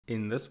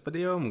In this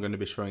video, I'm going to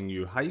be showing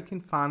you how you can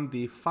find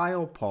the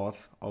file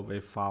path of a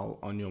file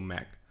on your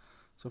Mac.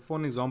 So for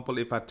an example,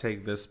 if I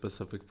take this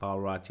specific file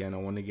right here and I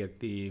want to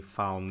get the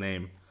file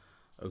name.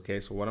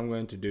 Okay, so what I'm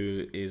going to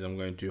do is I'm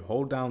going to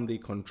hold down the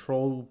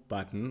control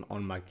button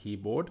on my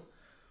keyboard.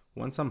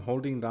 Once I'm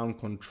holding down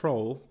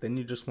control, then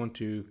you just want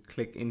to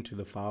click into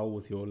the file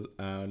with your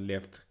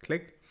left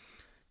click.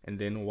 And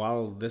then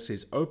while this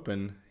is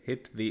open,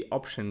 hit the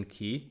option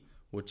key,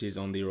 which is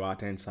on the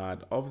right hand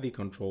side of the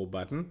control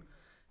button.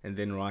 And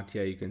then right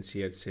here you can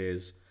see it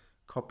says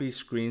copy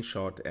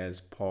screenshot as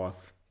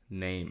path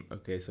name.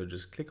 Okay, so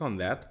just click on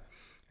that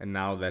and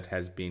now that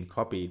has been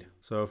copied.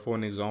 So for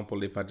an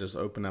example, if I just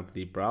open up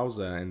the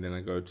browser and then I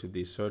go to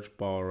the search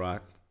bar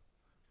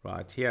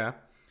right here,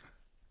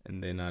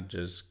 and then I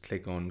just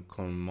click on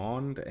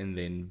Command and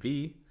then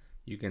V,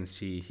 you can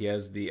see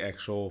here's the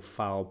actual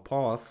file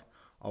path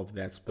of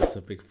that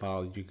specific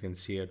file. You can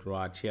see it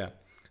right here.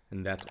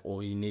 And that's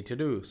all you need to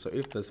do. So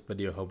if this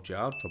video helped you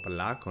out, drop a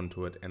like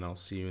onto it and I'll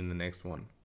see you in the next one.